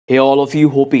Hey all of you,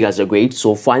 hope you guys are great.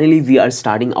 So finally we are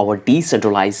starting our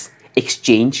decentralized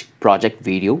exchange project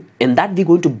video. In that we're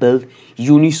going to build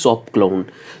Uniswap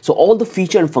clone. So all the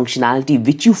feature and functionality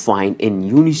which you find in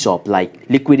Uniswap like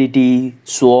liquidity,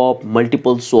 swap,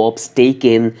 multiple swaps,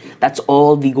 stake-in, that's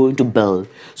all we're going to build.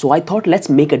 So I thought let's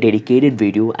make a dedicated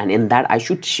video, and in that I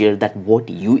should share that what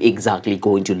you exactly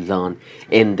going to learn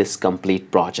in this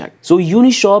complete project. So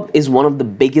Uniswap is one of the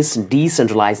biggest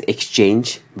decentralized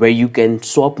exchange where you can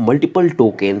swap multiple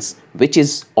tokens which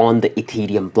is on the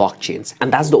Ethereum blockchains,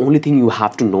 and that's the only thing you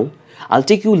have to know. I'll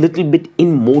take you a little bit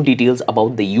in more details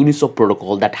about the Uniswap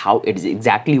protocol, that how it is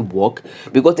exactly work,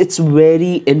 because it's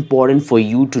very important for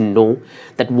you to know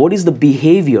that what is the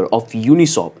behavior of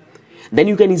Uniswap. Then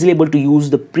you can easily able to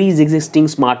use the pre-existing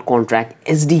smart contract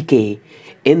SDK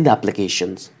in the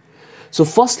applications. So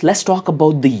first, let's talk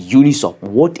about the Uniswap.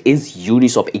 What is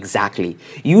Uniswap exactly?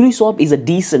 Uniswap is a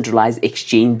decentralized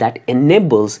exchange that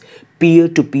enables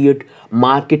peer-to-peer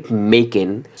market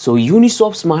making. So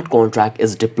Uniswap smart contract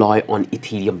is deployed on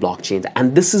Ethereum blockchain,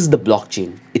 and this is the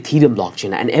blockchain, Ethereum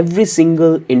blockchain, and every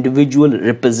single individual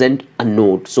represent a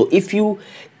node. So if you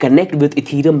connect with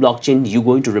Ethereum blockchain, you're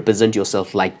going to represent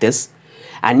yourself like this,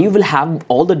 and you will have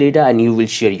all the data and you will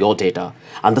share your data,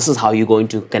 and this is how you're going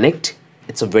to connect.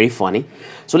 It's a very funny.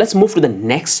 So let's move to the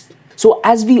next. So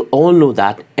as we all know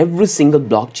that every single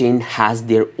blockchain has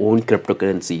their own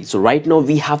cryptocurrency. So right now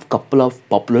we have couple of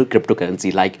popular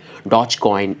cryptocurrency like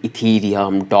Dogecoin,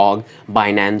 Ethereum, Dog,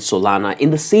 Binance, Solana. In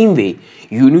the same way,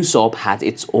 Uniswap has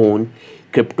its own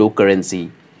cryptocurrency,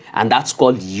 and that's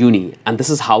called Uni, and this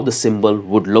is how the symbol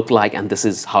would look like, and this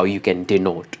is how you can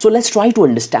denote. So let's try to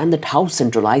understand that how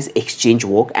centralized exchange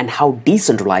work and how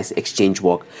decentralized exchange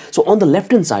work. So on the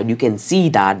left hand side you can see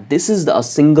that this is a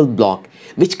single block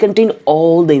which contain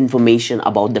all the information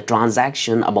about the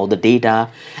transaction, about the data,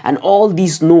 and all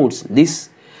these nodes, these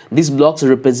blocks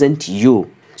represent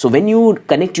you. So when you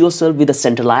connect yourself with a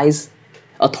centralized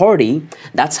authority,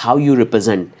 that's how you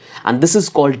represent, and this is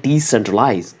called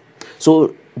decentralized.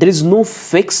 So there is no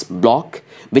fixed block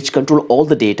which control all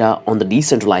the data on the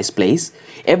decentralized place.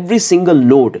 Every single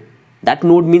node, that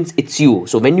node means it's you.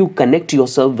 So when you connect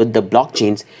yourself with the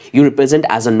blockchains, you represent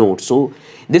as a node. So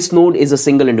this node is a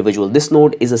single individual, this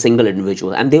node is a single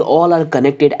individual, and they all are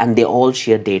connected and they all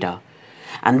share data.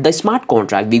 And the smart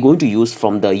contract we're going to use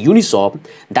from the Uniswap,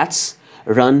 that's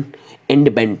run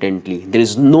independently. There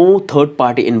is no third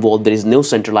party involved, there is no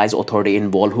centralized authority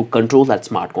involved who controls that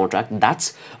smart contract.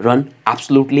 That's run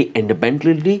absolutely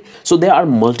independently. So there are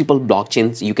multiple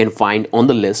blockchains you can find on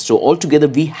the list. So altogether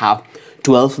we have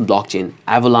 12 blockchain,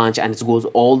 Avalanche, and it goes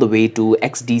all the way to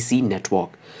XDC network.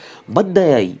 But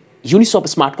the Uniswap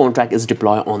smart contract is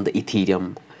deployed on the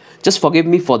Ethereum. Just forgive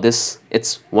me for this,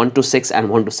 it's 1 to 6 and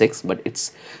 1 to 6, but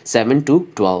it's 7 to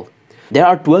 12. There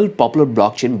are 12 popular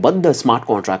blockchains, but the smart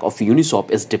contract of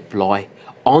Uniswap is deployed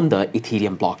on the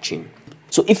Ethereum blockchain.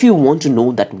 So if you want to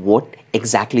know that what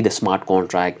exactly the smart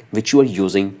contract which you are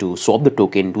using to swap the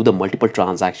token, do the multiple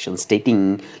transactions,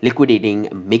 staking, liquidating,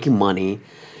 making money,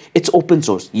 it's open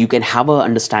source. You can have an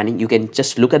understanding, you can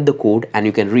just look at the code and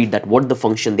you can read that what the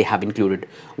function they have included,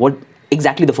 what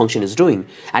exactly the function is doing.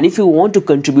 And if you want to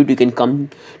contribute, you can come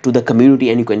to the community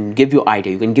and you can give your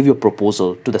idea, you can give your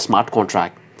proposal to the smart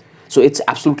contract. So it's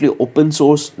absolutely open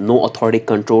source, no authority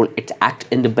control, it acts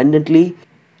independently.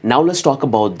 Now let's talk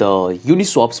about the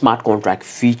Uniswap smart contract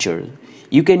feature.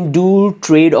 You can do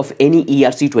trade of any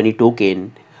ERC20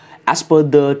 token as per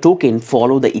the token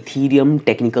follow the Ethereum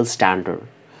technical standard.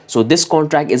 So this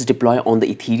contract is deployed on the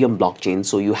Ethereum blockchain,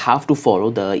 so you have to follow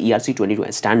the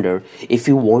ERC20 standard if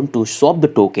you want to swap the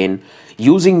token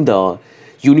using the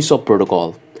Uniswap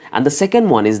protocol. And the second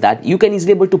one is that you can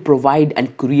easily able to provide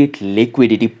and create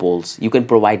liquidity pools. You can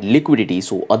provide liquidity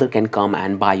so other can come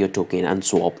and buy your token and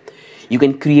swap. You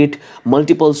can create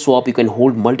multiple swap, you can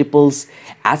hold multiples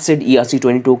asset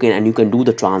ERC20 token, and you can do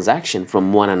the transaction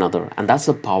from one another. And that's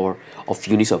the power of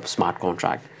Uniswap smart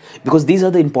contract. Because these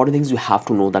are the important things you have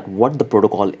to know, that what the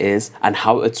protocol is and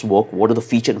how it's work, what are the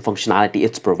feature and functionality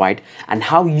it's provide, and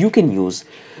how you can use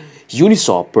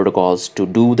Uniswap protocols to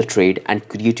do the trade and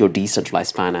create your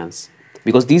decentralized finance.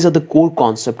 Because these are the core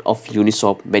concept of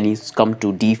Uniswap. When you come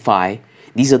to DeFi,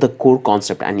 these are the core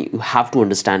concept and you have to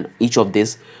understand each of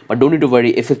this. But don't need to worry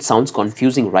if it sounds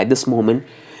confusing right this moment.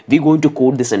 We're going to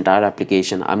code this entire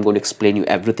application. I'm going to explain you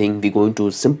everything. We're going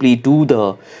to simply do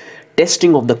the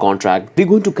testing of the contract. We're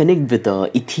going to connect with the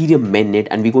Ethereum mainnet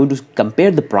and we're going to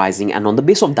compare the pricing, and on the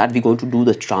base of that we're going to do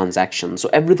the transaction. So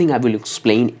everything I will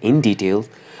explain in detail.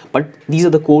 But these are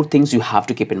the core things you have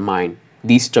to keep in mind,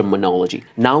 these terminology.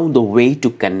 Now the way to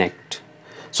connect.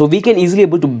 So we can easily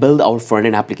able to build our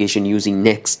front-end application using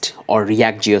Next or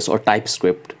React.js or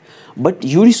TypeScript. But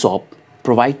Uniswap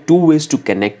provide two ways to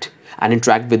connect and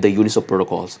interact with the Uniswap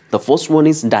protocols. The first one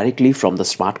is directly from the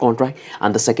smart contract,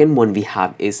 and the second one we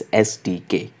have is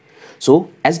SDK. So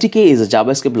SDK is a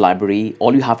JavaScript library.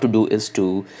 All you have to do is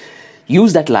to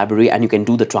use that library and you can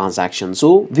do the transaction.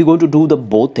 So we're going to do the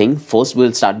both thing. First,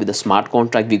 we'll start with the smart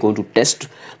contract. We're going to test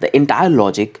the entire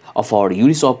logic of our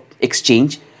Uniswap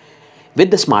exchange with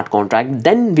the smart contract.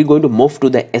 Then we're going to move to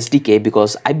the SDK,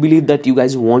 because I believe that you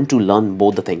guys want to learn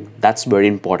both the thing. That's very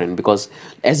important, because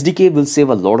SDK will save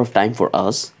a lot of time for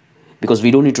us, because we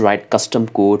don't need to write custom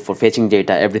code for fetching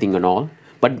data, everything and all.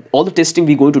 But all the testing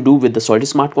we're going to do with the Solid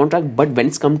smart contract. But when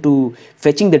it's come to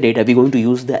fetching the data, we're going to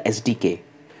use the SDK,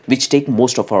 which take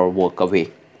most of our work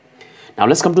away. Now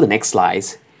let's come to the next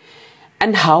slides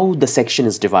and how the section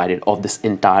is divided of this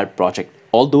entire project.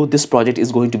 Although this project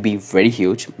is going to be very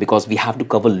huge, because we have to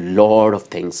cover a lot of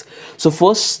things. So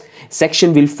first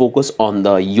section will focus on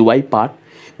the UI part.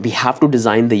 We have to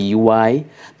design the UI,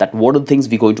 that what are the things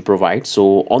we're going to provide.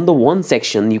 So on the one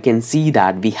section, you can see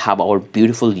that we have our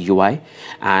beautiful UI,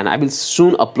 and I will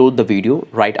soon upload the video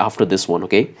right after this one,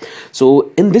 okay?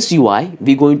 So in this UI,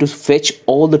 we're going to fetch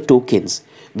all the tokens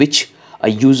which a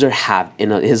user have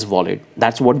in his wallet.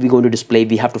 That's what we're going to display.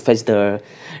 We have to fetch the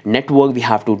network, we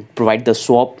have to provide the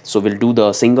swap. So we'll do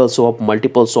the single swap,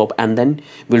 multiple swap, and then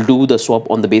we'll do the swap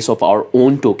on the base of our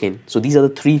own token. So these are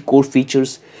the three core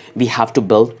features we have to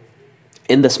build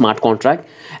in the smart contract.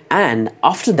 And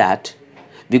after that,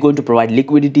 we're going to provide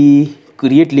liquidity,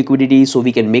 create liquidity, so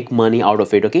we can make money out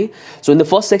of it, okay? So in the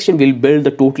first section, we'll build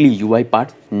the totally UI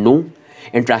part, no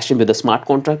interaction with the smart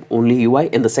contract, only UI.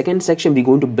 In the second section, we're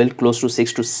going to build close to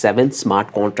 6 to 7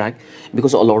 smart contract,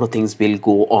 because a lot of things will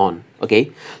go on,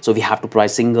 okay? So we have to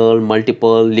provide single,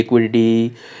 multiple,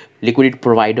 liquidity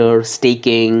provider,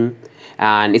 staking,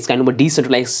 and it's kind of a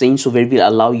decentralized exchange, so where we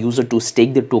allow user to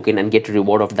stake their token and get a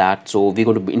reward of that. So we're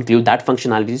going to include that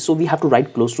functionality. So we have to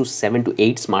write close to 7 to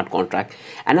 8 smart contract.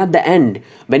 And at the end,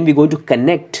 when we're going to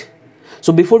connect,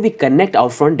 so before we connect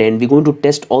our front end, we're going to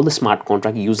test all the smart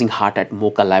contract using Hardhat,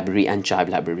 Mocha library and Chive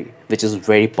library, which is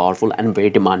very powerful and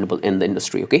very demandable in the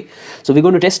industry, okay? So we're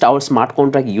going to test our smart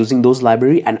contract using those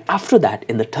library. And after that,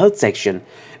 in the third section,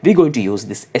 we're going to use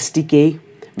this SDK,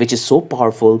 which is so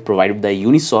powerful, provided by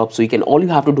Uniswap. So all you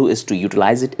have to do is to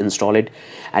utilize it, install it,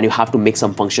 and you have to make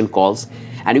some function calls,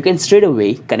 and you can straight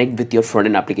away connect with your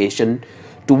front-end application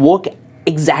to work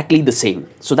exactly the same.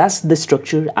 So that's the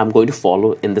structure I'm going to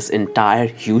follow in this entire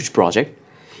huge project.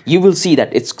 You will see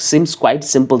that it seems quite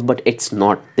simple, but it's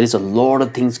not. There is a lot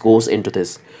of things goes into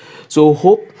this. So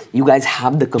hope you guys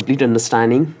have the complete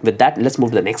understanding. With that, let's move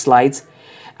to the next slides.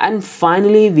 And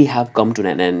finally, we have come to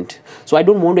an end. So I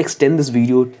don't want to extend this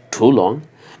video too long,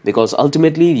 because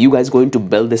ultimately you guys going to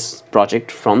build this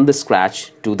project from the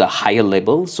scratch to the higher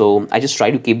level. So I just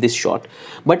try to keep this short,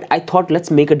 but I thought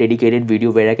let's make a dedicated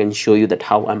video where I can show you that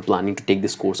how I'm planning to take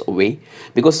this course away,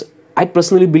 because I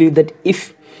personally believe that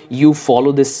if you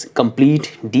follow this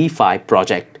complete DeFi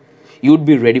project, you would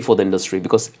be ready for the industry,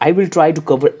 because I will try to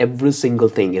cover every single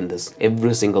thing in this,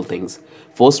 every single things.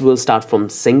 First, we'll start from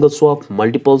single swap,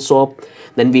 multiple swap,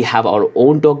 then we have our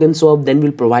own token swap, then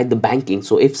we'll provide the banking.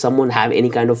 So if someone have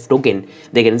any kind of token,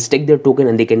 they can stake their token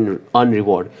and they can earn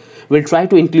reward. We'll try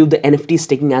to include the NFT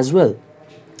staking as well.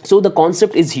 So the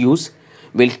concept is huge.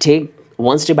 We'll take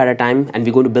one step at a time, and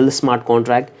we're going to build a smart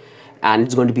contract, and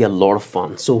it's going to be a lot of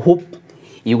fun. So hope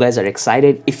you guys are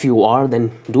excited. If you are,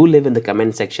 then do leave in the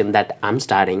comment section that I'm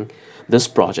starting this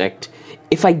project.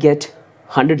 If I get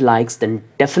 100 likes, then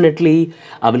definitely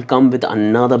I will come with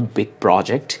another big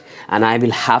project, and I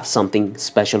will have something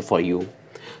special for you.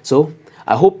 So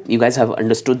I hope you guys have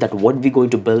understood that what we're going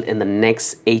to build in the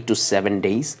next 8 to 7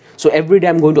 days. So every day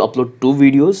I'm going to upload 2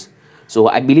 videos. So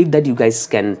I believe that you guys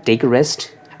can take a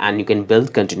rest and you can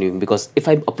build continuing, because if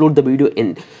I upload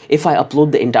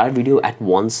the entire video at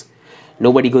once,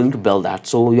 nobody going to build that.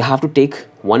 So you have to take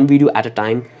one video at a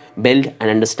time, build and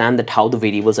understand that how the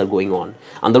variables are going on.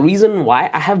 And the reason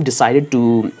why I have decided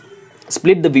to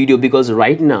split the video, because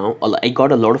right now I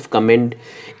got a lot of comment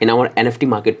in our NFT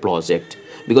market project,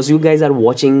 because you guys are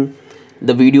watching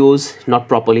the videos not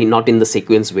properly, not in the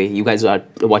sequence way. You guys are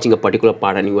watching a particular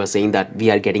part and you are saying that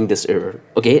we are getting this error.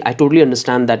 Okay, I totally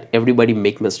understand that everybody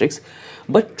make mistakes,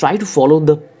 but try to follow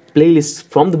the playlist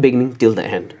from the beginning till the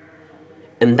end.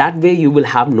 In that way you will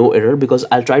have no error, because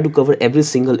I'll try to cover every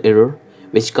single error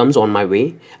which comes on my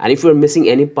way. And if you are missing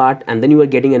any part and then you are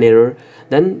getting an error,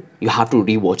 then you have to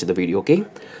rewatch the video. Okay,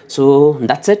 so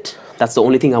that's it. That's the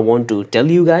only thing I want to tell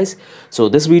you guys. So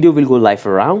this video will go live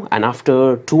around, and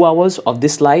after 2 hours of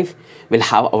this live, we'll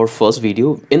have our first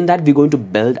video. In that, we're going to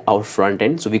build our front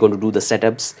end. So we're going to do the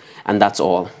setups, and that's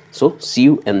all. So see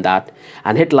you in that,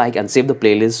 and hit like and save the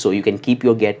playlist so you can keep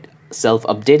your get self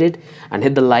updated, and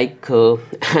hit the like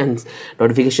and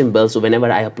notification bell so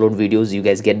whenever I upload videos you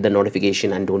guys get the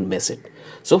notification and don't miss it.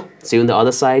 So see you on the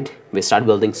other side. We start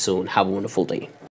building soon. Have a wonderful day.